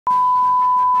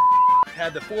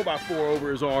had the 4x4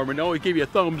 over his arm and always gave you a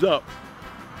thumbs up.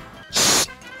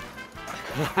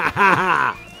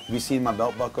 Have you seen my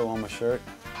belt buckle on my shirt?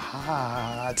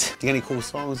 Hot. Do you got any cool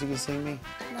songs you can sing me?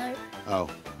 No. Oh.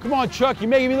 Come on, Chuck, you're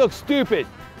making me look stupid.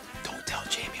 Don't tell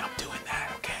Jamie I'm doing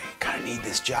that, okay? Kinda need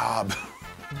this job.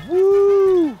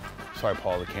 Woo! Sorry,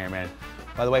 Paul, the cameraman.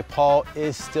 By the way, Paul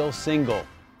is still single.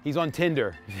 He's on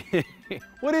Tinder.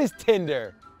 What is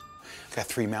Tinder? Got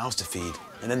 3 mouths to feed.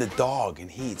 And then the dog, and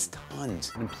he eats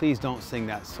tons. And please don't sing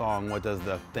that song. What does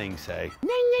the thing say?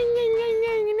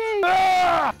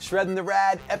 Ah! Shredding the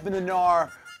rad, epping the gnar,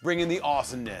 bringing the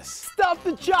awesomeness. Stuff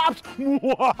the chops!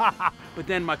 But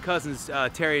then my cousins,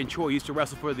 Terry and Troy, used to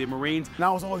wrestle for the Marines. And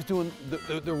I was always doing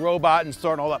the robot and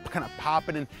starting all that kind of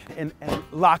popping and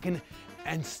locking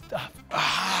and stuff.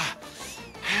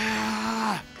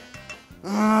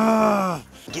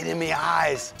 Get in my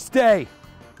eyes. Stay.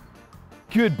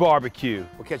 Good barbecue.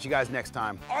 We'll catch you guys next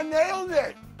time. I nailed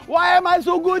it. Why am I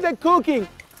so good at cooking?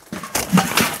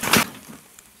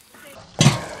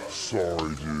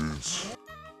 Sorry, dudes.